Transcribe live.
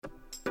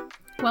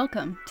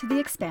Welcome to the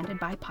Expanded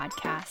By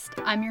podcast.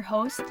 I'm your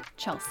host,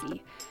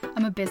 Chelsea.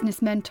 I'm a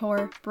business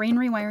mentor, brain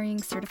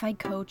rewiring certified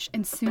coach,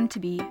 and soon to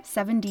be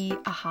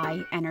 7D, a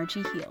high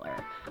energy healer.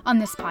 On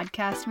this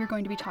podcast, we're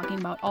going to be talking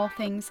about all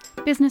things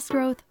business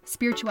growth,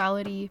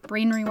 spirituality,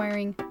 brain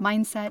rewiring,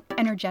 mindset,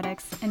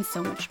 energetics, and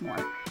so much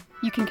more.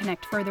 You can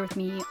connect further with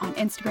me on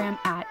Instagram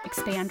at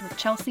Expand with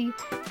Chelsea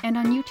and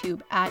on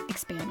YouTube at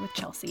Expand with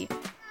Chelsea.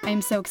 I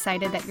am so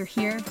excited that you're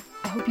here.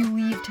 I hope you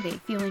leave today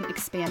feeling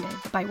expanded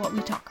by what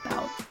we talk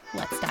about.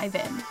 Let's dive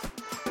in.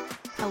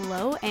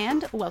 Hello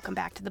and welcome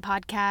back to the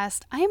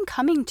podcast. I am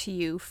coming to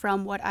you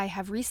from what I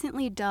have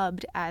recently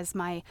dubbed as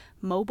my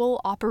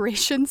mobile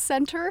operations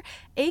center,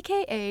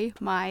 aka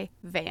my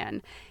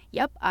van.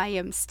 Yep, I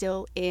am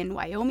still in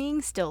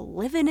Wyoming, still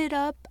living it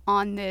up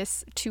on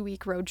this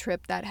 2-week road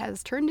trip that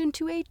has turned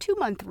into a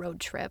 2-month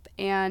road trip.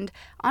 And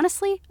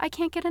honestly, I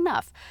can't get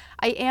enough.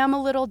 I am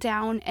a little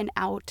down and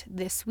out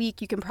this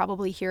week. You can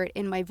probably hear it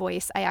in my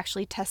voice. I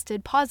actually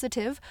tested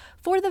positive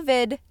for the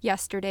vid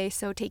yesterday,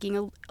 so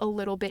taking a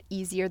little bit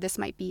easier. This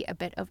might be a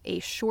bit of a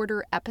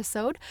shorter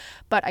episode,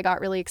 but I got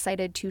really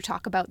excited to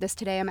talk about this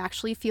today. I'm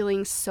actually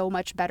feeling so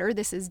much better.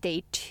 This is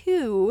day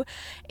 2,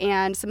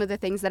 and some of the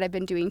things that I've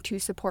been doing to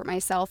support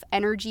myself.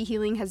 Energy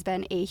healing has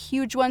been a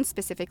huge one,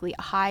 specifically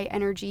a high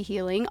energy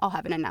healing. I'll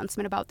have an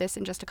announcement about this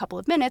in just a couple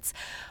of minutes,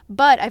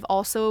 but I've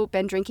also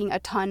been drinking a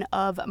ton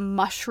of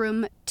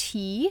mushroom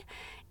tea,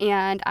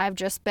 and I've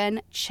just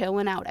been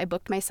chilling out. I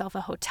booked myself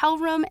a hotel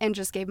room and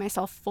just gave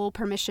myself full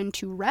permission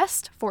to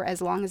rest for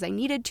as long as I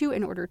needed to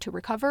in order to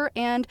recover.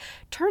 And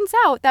turns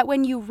out that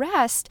when you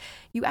rest,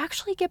 you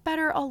actually get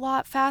better a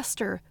lot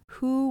faster.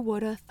 Who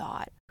would have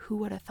thought? Who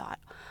would have thought?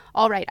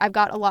 All right, I've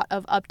got a lot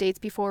of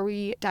updates before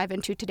we dive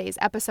into today's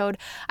episode.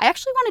 I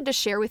actually wanted to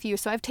share with you,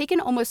 so I've taken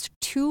almost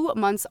 2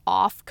 months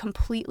off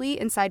completely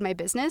inside my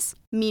business,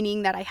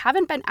 meaning that I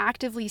haven't been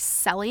actively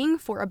selling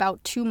for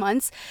about 2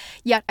 months,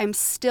 yet I'm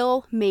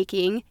still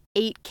making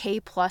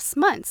 8K plus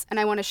months. And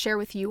I want to share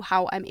with you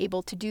how I'm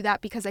able to do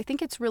that because I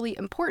think it's really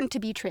important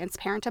to be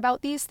transparent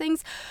about these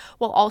things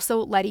while also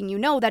letting you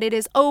know that it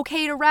is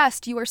okay to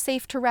rest. You are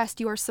safe to rest.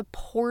 You are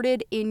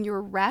supported in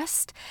your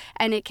rest,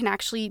 and it can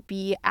actually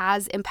be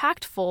as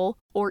impactful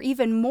or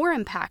even more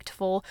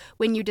impactful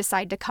when you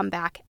decide to come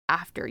back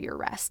after your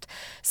rest.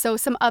 So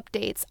some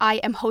updates. I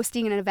am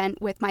hosting an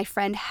event with my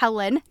friend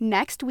Helen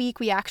next week.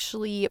 We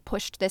actually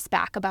pushed this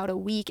back about a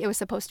week. It was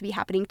supposed to be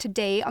happening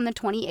today on the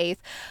 28th,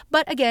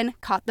 but again,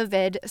 caught the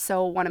vid,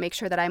 so want to make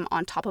sure that I'm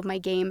on top of my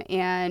game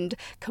and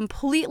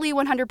completely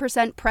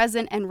 100%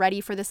 present and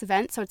ready for this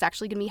event. So it's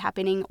actually going to be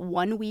happening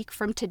 1 week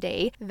from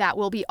today. That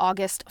will be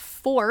August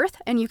 4th,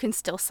 and you can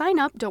still sign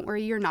up. Don't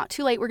worry, you're not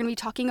too late. We're going to be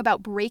talking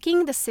about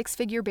breaking the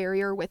 6-figure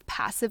barrier with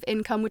passive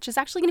income, which is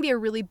actually going to be a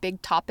really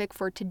big topic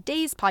for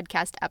today's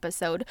podcast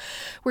episode.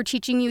 We're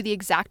teaching you the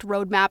exact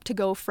roadmap to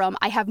go from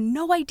I have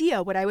no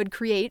idea what I would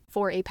create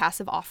for a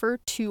passive offer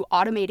to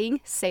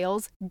automating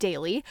sales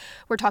daily.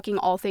 We're talking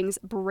all things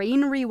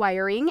brain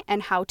rewiring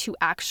and how to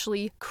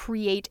actually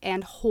create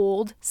and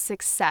hold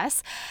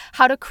success,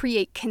 how to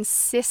create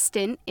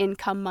consistent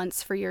income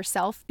months for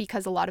yourself,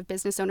 because a lot of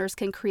business owners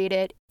can create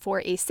it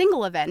for a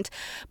single event,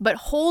 but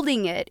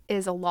holding it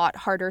is a lot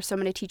harder. So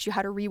I'm going to teach you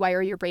how to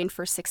rewire your brain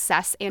for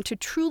success and to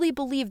truly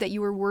believe that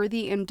you are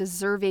worthy and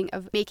deserving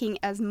of making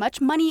as much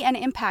money and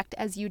impact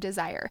as you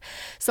desire.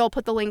 So I'll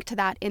put the link to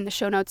that in the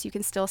show notes. You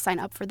can still sign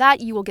up for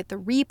that. You will get the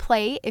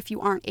replay if you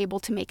aren't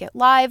able to make it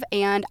live.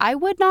 And I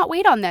would not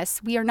wait on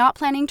this. We are not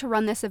planning to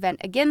run this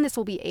event again. This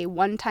will be a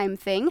one-time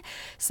thing.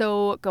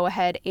 So go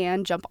ahead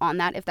and jump on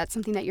that if that's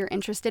something that you're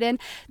interested in.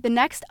 The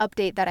next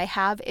update that I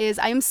have is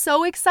I'm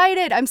so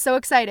excited. I'm so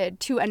excited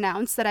to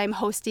announce that I'm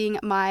hosting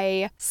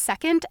my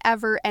second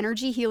ever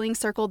energy healing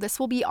circle. This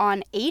will be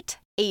on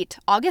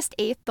August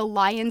 8th, the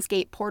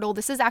Lionsgate portal.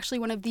 This is actually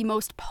one of the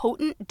most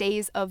potent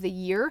days of the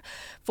year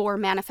for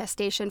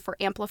manifestation, for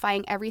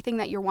amplifying everything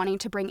that you're wanting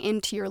to bring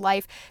into your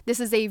life. This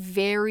is a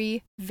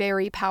very,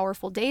 very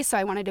powerful day, so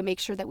I wanted to make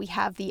sure that we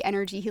have the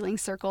Energy Healing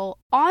Circle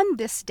on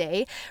this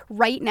day.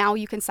 Right now,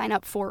 you can sign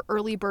up for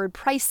early bird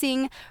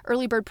pricing.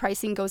 Early bird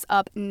pricing goes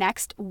up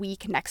next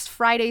week, next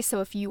Friday,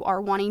 so if you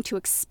are wanting to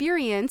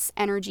experience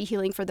energy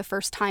healing for the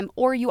first time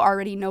or you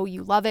already know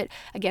you love it,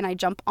 again, I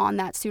jump on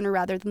that sooner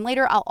rather than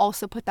later. I'll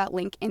also put that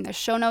link in the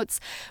show notes.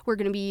 We're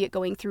going to be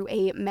going through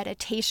a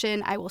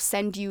meditation. I will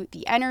send you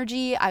the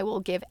energy. I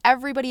will give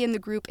everybody in the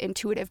group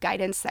intuitive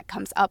guidance that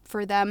comes up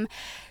for them.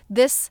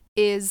 This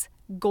is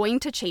going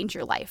to change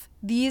your life.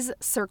 These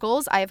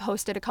circles, I have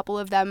hosted a couple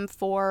of them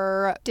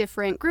for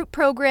different group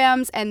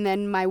programs, and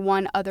then my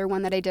one other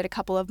one that I did a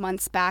couple of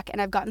months back,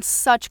 and I've gotten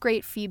such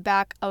great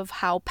feedback of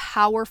how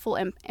powerful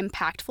and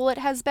impactful it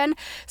has been.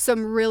 So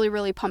I'm really,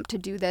 really pumped to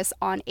do this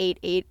on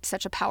 8/8,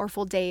 such a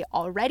powerful day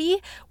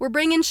already. We're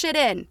bringing shit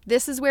in.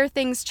 This is where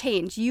things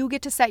change. You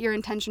get to set your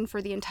intention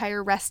for the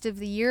entire rest of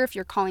the year. If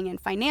you're calling in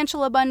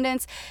financial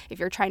abundance, if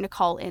you're trying to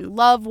call in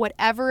love,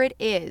 whatever it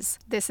is,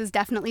 this is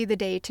definitely the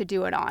day to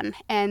do it on.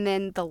 And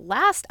then the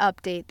last update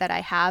update that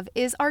I have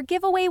is our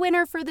giveaway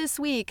winner for this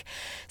week.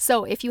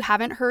 So if you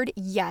haven't heard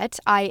yet,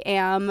 I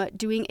am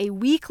doing a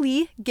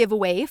weekly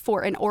giveaway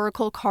for an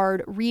oracle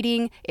card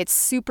reading. It's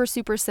super,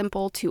 super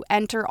simple to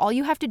enter. All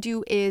you have to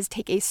do is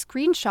take a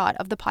screenshot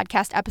of the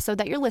podcast episode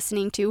that you're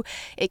listening to.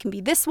 It can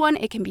be this one,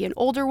 it can be an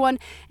older one,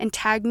 and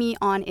tag me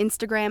on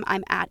Instagram.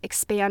 I'm at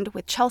Expand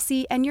with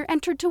Chelsea, and you're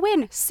entered to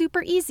win.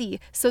 Super easy.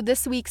 So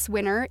this week's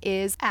winner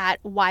is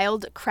at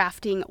Wild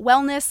Crafting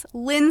Wellness.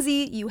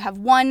 Lindsay, you have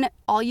won.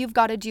 All you've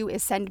got to do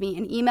is send me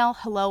an email,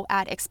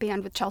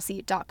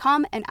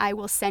 hello@expandwithchelsea.com, and I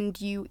will send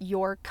you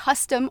your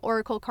custom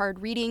oracle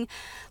card reading.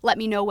 Let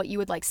me know what you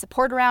would like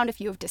support around, if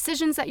you have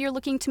decisions that you're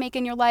looking to make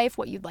in your life,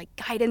 what you'd like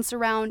guidance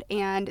around,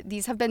 and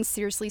these have been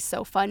seriously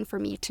so fun for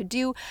me to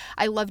do.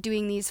 I love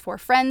doing these for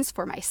friends,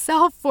 for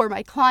myself, for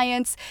my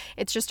clients.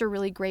 It's just a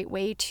really great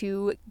way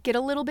to get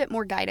a little bit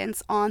more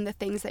guidance on the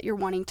things that you're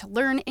wanting to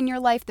learn in your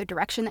life, the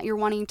direction that you're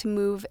wanting to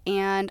move,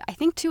 and I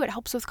think too it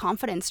helps with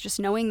confidence, just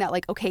knowing that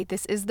like, okay,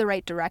 this is the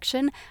right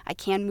direction, I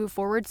can move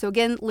forward. So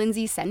again,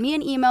 Lindsay, send me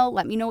an email,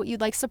 let me know what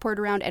you'd like support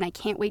around, and I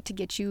can't wait to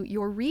get you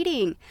your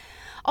reading.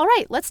 All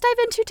right, let's dive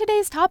into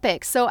today's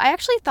topic. So I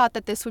actually thought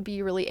that this would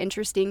be really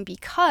interesting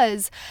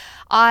because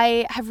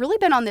I have really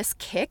been on this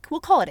kick, we'll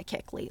call it a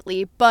kick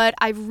lately, but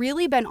I've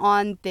really been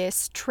on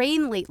this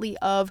train lately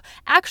of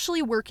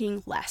actually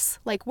working less,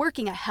 like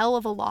working a hell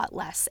of a lot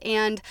less.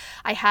 And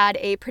I had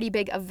a pretty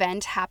big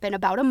event happen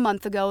about a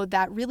month ago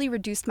that really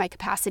reduced my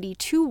capacity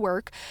to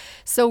work.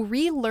 So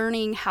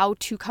relearning how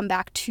to come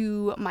back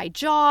to my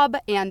job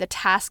and the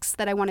tasks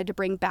that I wanted to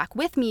bring back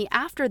with me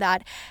after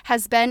that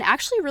has been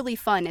actually really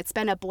fun. It's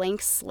been a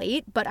blank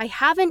slate, but I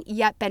haven't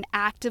yet been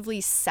actively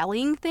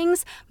selling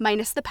things,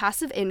 minus the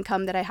passive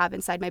income that I have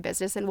inside my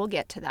business, and we'll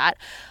get to that.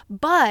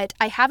 But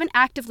I haven't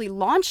actively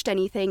launched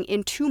anything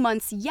in 2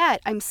 months yet.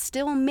 I'm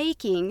still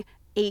making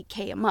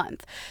 $8K a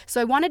month. So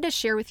I wanted to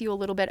share with you a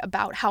little bit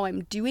about how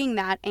I'm doing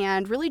that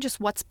and really just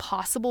what's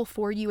possible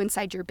for you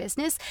inside your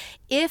business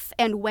if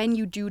and when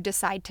you do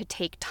decide to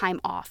take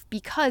time off.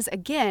 Because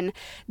again,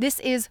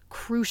 this is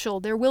crucial.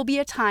 There will be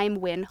a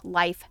time when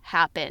life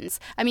happens.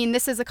 I mean,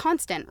 this is a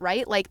constant,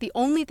 right? Like the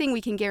only thing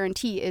we can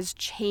guarantee is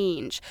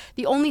change.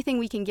 The only thing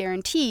we can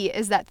guarantee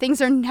is that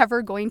things are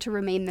never going to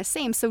remain the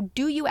same. So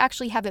do you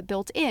actually have it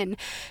built in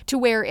to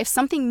where if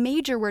something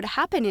major were to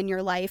happen in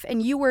your life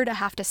and you were to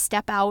have to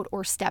step out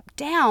or step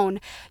down,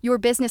 your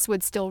business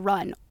would still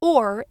run?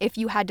 Or if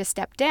you had to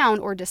step down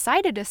or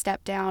decided to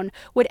step down,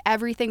 would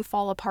everything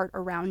fall apart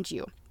around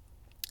you?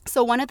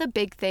 So one of the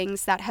big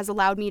things that has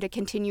allowed me to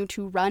continue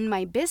to run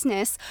my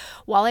business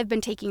while I've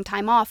been taking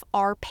time off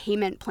are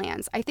payment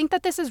plans. I think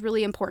that this is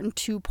really important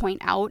to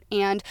point out,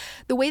 and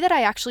the way that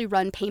I actually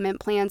run payment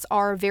plans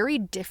are very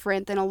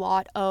different than a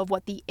lot of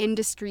what the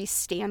industry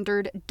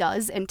standard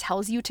does and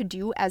tells you to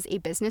do as a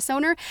business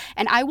owner,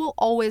 and I will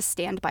always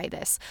stand by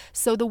this.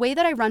 So the way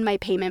that I run my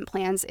payment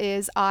plans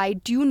is I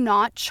do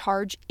not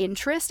charge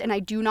interest and I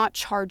do not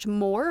charge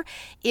more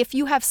if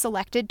you have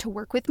selected to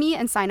work with me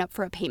and sign up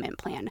for a payment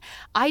plan.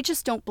 I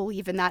just don't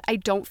believe in that. I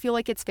don't feel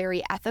like it's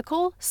very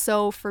ethical.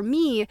 So for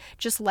me,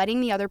 just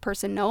letting the other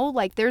person know,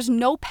 like there's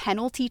no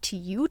penalty to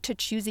you to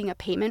choosing a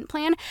payment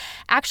plan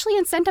actually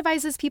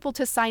incentivizes people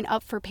to sign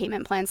up for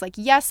payment plans. Like,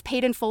 yes,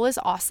 paid in full is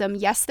awesome.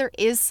 Yes, there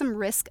is some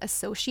risk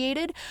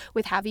associated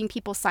with having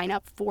people sign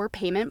up for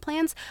payment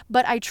plans,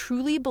 but I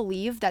truly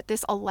believe that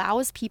this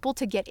allows people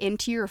to get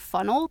into your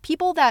funnel.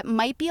 People that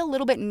might be a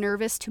little bit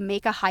nervous to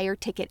make a higher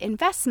ticket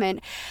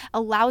investment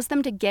allows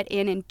them to get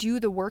in and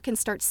do the work and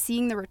start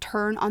seeing the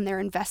return on their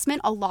investment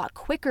a lot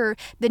quicker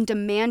than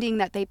demanding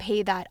that they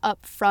pay that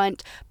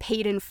upfront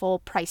paid in full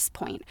price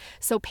point.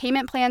 So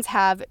payment plans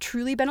have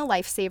truly been a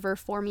lifesaver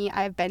for me.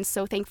 I've been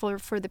so thankful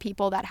for the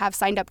people that have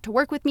signed up to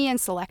work with me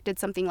and selected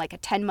something like a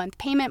 10-month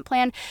payment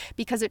plan,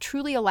 because it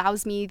truly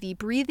allows me the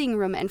breathing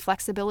room and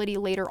flexibility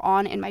later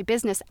on in my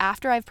business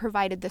after I've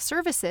provided the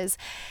services.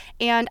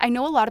 And I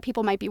know a lot of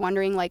people might be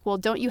wondering, like, well,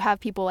 don't you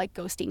have people like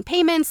ghosting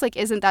payments? Like,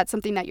 isn't that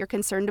something that you're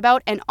concerned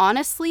about? And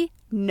honestly,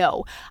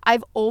 no.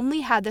 I've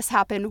only had this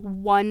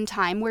happen one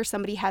time where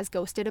somebody has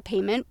ghosted a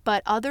payment,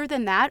 but other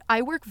than that,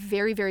 I work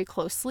very, very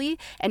closely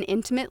and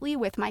intimately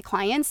with my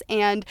clients,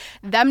 and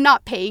them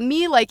not paying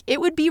me, like, it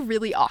would be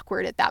really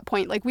awkward at that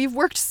point. Like, we've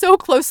worked so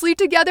closely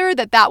together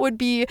that would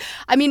be,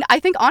 I mean, I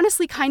think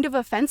honestly kind of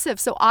offensive.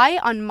 So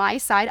on my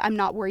side, I'm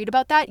not worried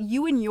about that.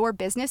 You in your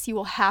business, you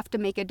will have to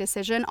make a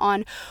decision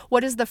on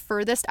what is the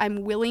furthest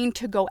I'm willing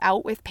to go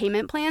out with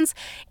payment plans.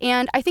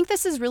 And I think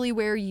this is really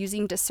where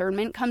using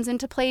discernment comes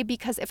into play,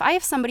 because if I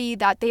have somebody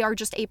that they are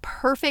just a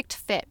perfect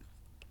fit,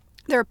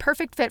 they're a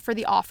perfect fit for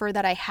the offer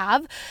that I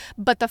have,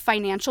 but the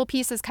financial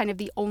piece is kind of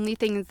the only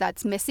thing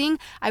that's missing,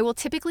 I will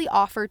typically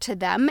offer to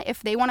them,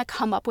 if they want to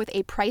come up with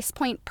a price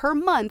point per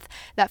month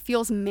that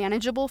feels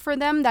manageable for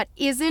them, that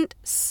isn't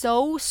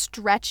so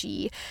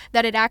stretchy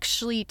that it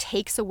actually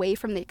takes away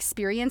from the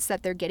experience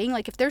that they're getting.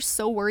 Like, if they're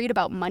so worried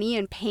about money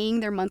and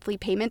paying their monthly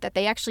payment that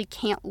they actually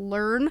can't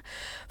learn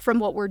from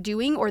what we're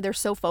doing, or they're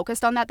so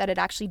focused on that it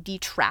actually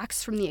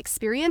detracts from the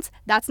experience,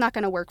 that's not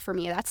going to work for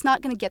me. That's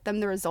not going to get them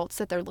the results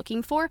that they're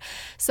looking for.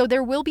 So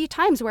there will be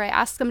times where I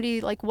ask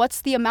somebody, like,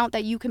 what's the amount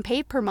that you can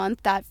pay per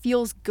month that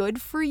feels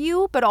good for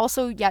you, but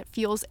also yet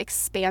feels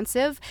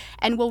expansive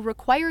and will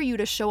require you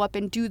to show up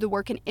and do the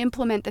work and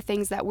implement the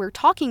things that we're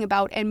talking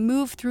about and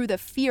move through the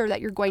fear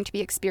that you're going to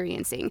be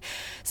experiencing.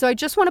 So I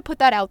just want to put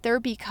that out there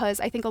because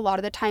I think a lot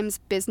of the times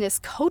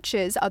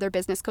other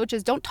business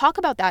coaches don't talk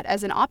about that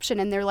as an option.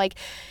 And they're like,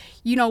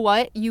 you know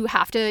what, you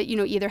have to,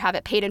 either have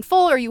it paid in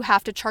full or you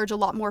have to charge a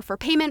lot more for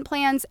payment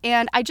plans.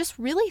 And I just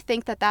really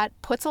think that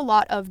puts a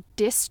lot of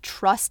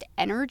distrust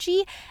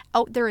energy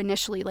out there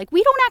initially. Like,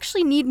 we don't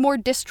actually need more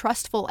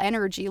distrustful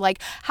energy. Like,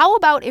 how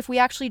about if we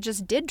actually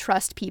just did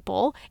trust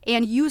people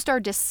and used our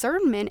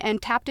discernment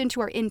and tapped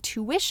into our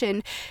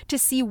intuition to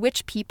see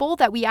which people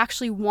that we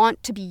actually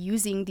want to be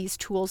using these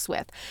tools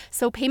with?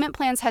 So payment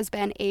plans has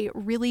been a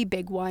really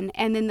big one.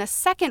 And then the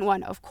second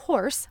one, of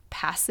course,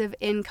 passive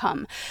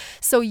income.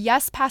 So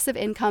yes, passive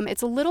income,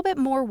 it's a little bit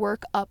more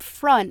work up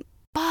front.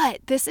 But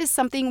this is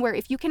something where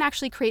if you can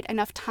actually create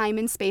enough time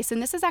and space, and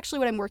this is actually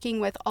what I'm working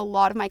with a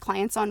lot of my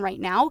clients on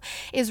right now,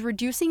 is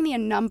reducing the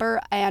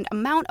number and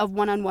amount of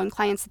one-on-one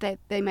clients that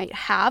they might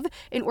have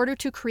in order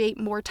to create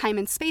more time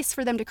and space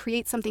for them to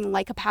create something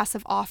like a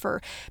passive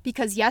offer.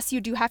 Because yes,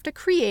 you do have to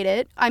create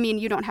it. I mean,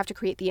 you don't have to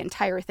create the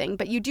entire thing,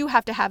 but you do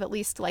have to have at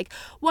least like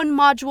one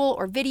module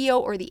or video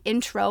or the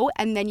intro,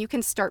 and then you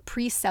can start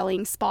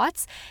pre-selling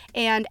spots.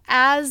 And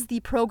as the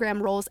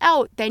program rolls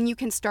out, then you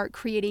can start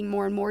creating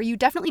more and more. You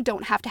definitely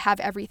don't have to have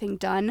everything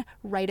done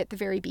right at the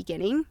very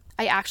beginning.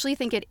 I actually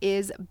think it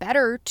is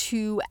better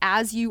to,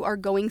 as you are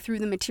going through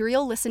the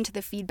material, listen to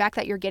the feedback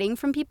that you're getting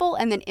from people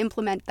and then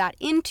implement that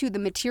into the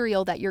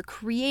material that you're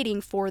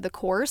creating for the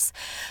course.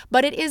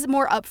 But it is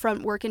more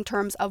upfront work in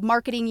terms of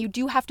marketing. You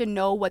do have to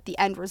know what the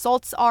end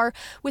results are.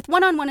 With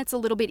one-on-one, it's a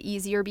little bit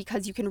easier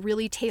because you can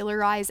really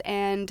tailor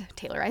and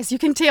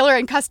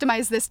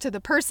customize this to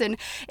the person.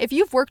 If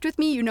you've worked with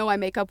me, you know I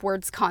make up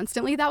words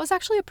constantly. That was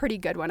actually a pretty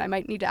good one. I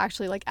might need to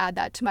actually add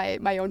that to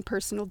my own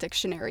personal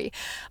dictionary.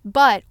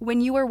 But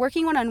when you are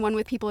working one-on-one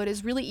with people, it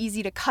is really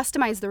easy to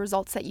customize the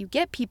results that you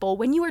get people.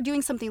 When you are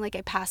doing something like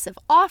a passive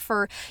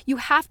offer, you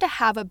have to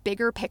have a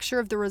bigger picture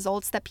of the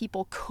results that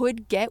people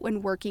could get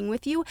when working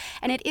with you.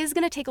 And it is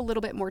going to take a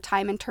little bit more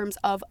time in terms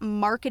of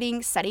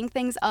marketing, setting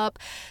things up,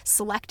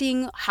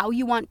 selecting how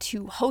you want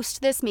to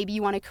host this. Maybe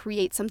you want to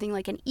create something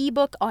like an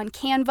ebook on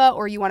Canva,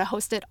 or you want to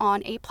host it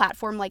on a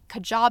platform like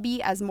Kajabi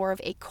as more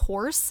of a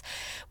course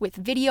with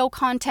video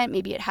content.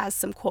 Maybe it has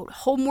some quote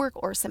homework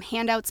or some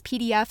handouts,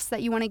 PDFs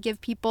that you want to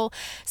give people.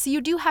 So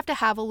you do have to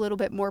have a little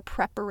bit more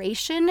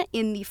preparation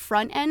in the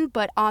front end,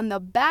 but on the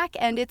back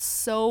end, it's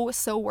so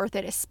worth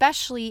it,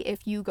 especially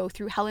if you go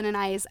through Helen and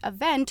I's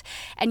event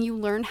and you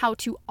learn how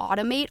to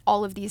automate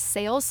all of these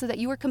sales so that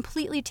you are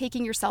completely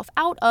taking yourself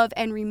out of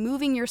and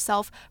removing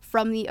yourself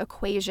from the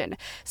equation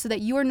so that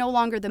you are no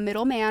longer the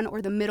middleman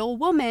or the middle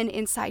woman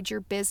inside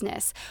your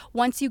business.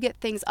 Once you get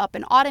things up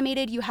and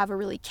automated, you have a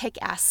really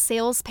kick-ass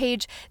sales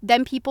page,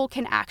 then people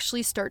can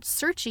actually start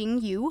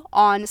searching you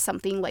on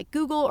something like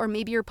Google, or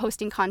maybe you're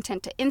posting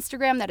content to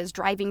Instagram that is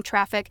driving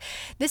traffic.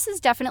 This is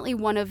definitely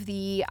one of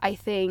the, I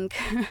think,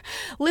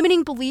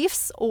 limiting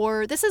beliefs,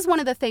 or this is one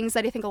of the things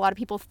that I think a lot of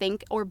people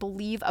think or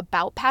believe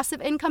about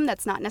passive income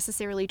that's not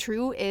necessarily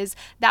true, is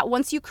that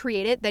once you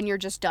create it, then you're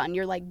just done.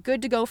 You're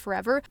good to go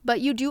forever,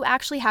 but you do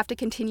actually have to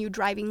continue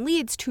driving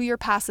leads to your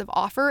passive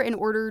offer in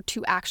order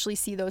to actually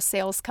see those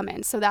sales come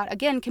in. So that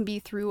again can be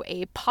through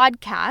a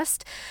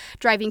podcast,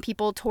 driving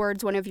people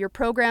towards one of your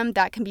program.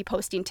 That can be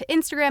posting to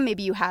Instagram.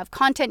 Maybe you have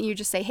content and you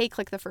just say, hey,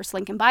 click the first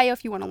link in bio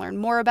if you want to learn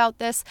more about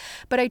this.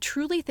 But I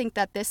truly think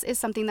that this is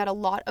something that a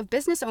lot of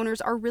business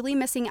owners are really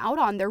missing out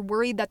on. They're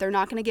worried that they're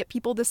not going to get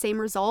people the same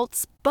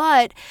results.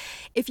 But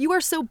if you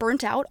are so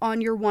burnt out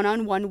on your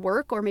one-on-one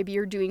work, or maybe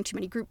you're doing too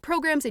many group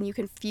programs and you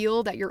can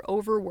feel that you're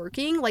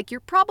overworking, you're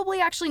probably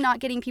actually not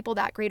getting people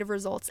that great of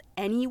results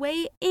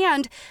anyway.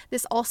 And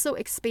this also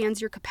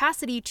expands your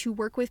capacity to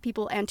work with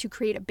people and to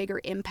create a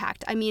bigger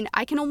impact. I mean,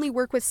 I can only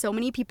work with so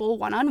many people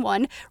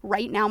one-on-one.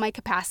 Right now, my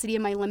capacity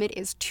and my limit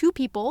is 2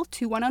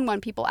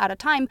 one-on-one people at a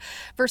time,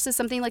 versus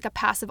something like a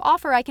passive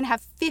offer. I can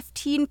have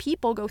 15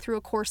 people go through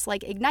a course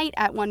like Ignite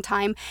at one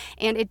time,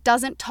 and it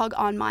doesn't tug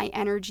on my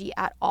energy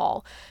at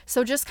all.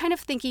 So just kind of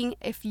thinking,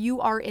 if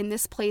you are in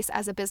this place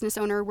as a business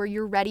owner where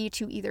you're ready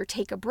to either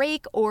take a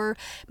break, or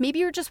maybe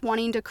you're just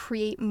wanting to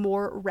create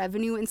more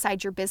revenue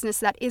inside your business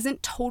that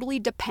isn't totally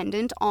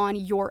dependent on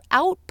your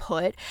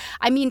output.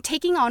 I mean,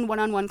 taking on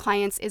one-on-one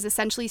clients is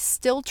essentially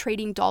still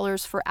trading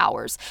dollars for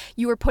hours.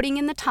 You are putting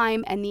in the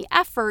time and the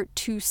effort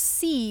to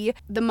see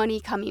the money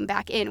coming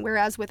back in.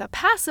 Whereas with a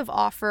passive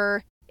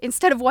offer,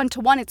 instead of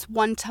one-to-one, it's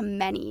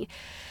one-to-many.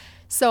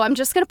 So I'm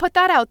just going to put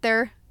that out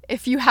there.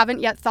 if you haven't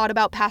yet thought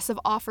about passive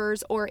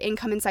offers or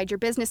income inside your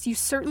business, you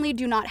certainly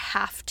do not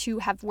have to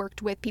have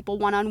worked with people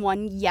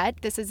one-on-one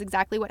yet. This is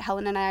exactly what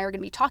Helen and I are going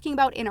to be talking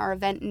about in our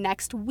event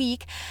next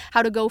week,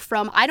 how to go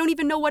from I don't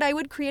even know what I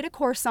would create a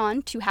course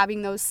on to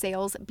having those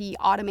sales be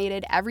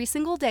automated every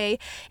single day.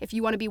 If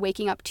you want to be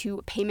waking up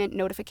to payment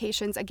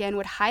notifications, again,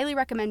 would highly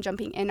recommend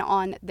jumping in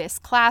on this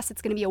class.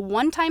 It's going to be a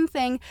one-time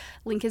thing.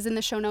 Link is in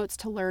the show notes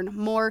to learn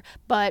more,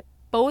 but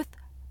both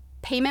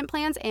payment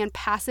plans and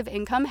passive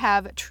income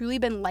have truly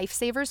been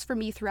lifesavers for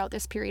me throughout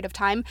this period of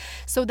time,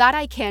 so that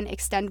I can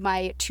extend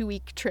my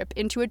 2-week trip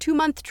into a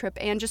 2-month trip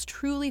and just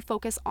truly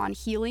focus on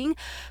healing,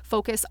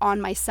 focus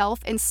on myself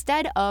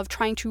instead of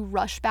trying to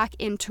rush back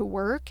into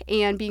work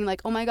and being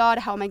like, oh my God,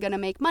 how am I going to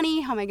make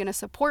money? How am I going to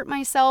support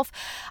myself?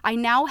 I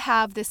now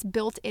have this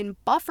built-in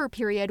buffer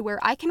period where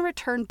I can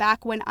return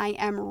back when I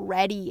am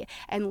ready.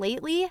 And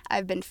lately,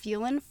 I've been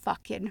feeling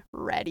fucking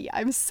ready.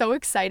 I'm so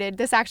excited.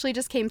 This actually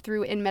just came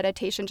through in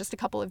meditation just a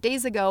couple of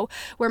days ago,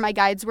 where my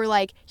guides were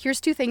like, here's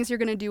 2 things you're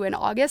going to do in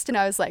August. And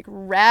I was like,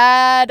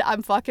 rad,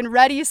 I'm fucking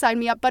ready, sign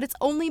me up. But it's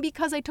only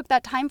because I took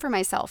that time for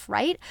myself,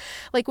 right?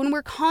 Like when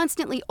we're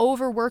constantly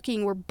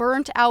overworking, we're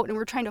burnt out and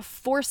we're trying to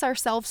force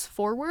ourselves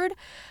forward,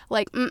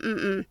 like,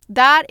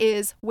 that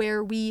is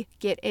where we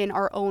get in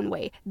our own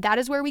way. That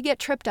is where we get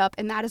tripped up,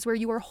 and that is where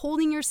you are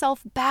holding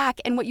yourself back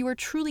and what you are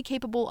truly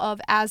capable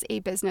of as a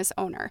business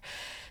owner.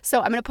 So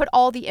I'm going to put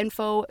all the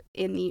info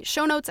in the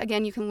show notes.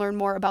 Again, you can learn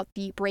more about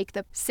the Break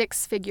the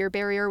 6-Figure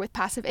Barrier with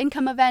Passive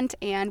Income event,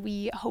 and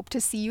we hope to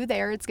see you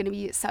there. It's going to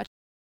be such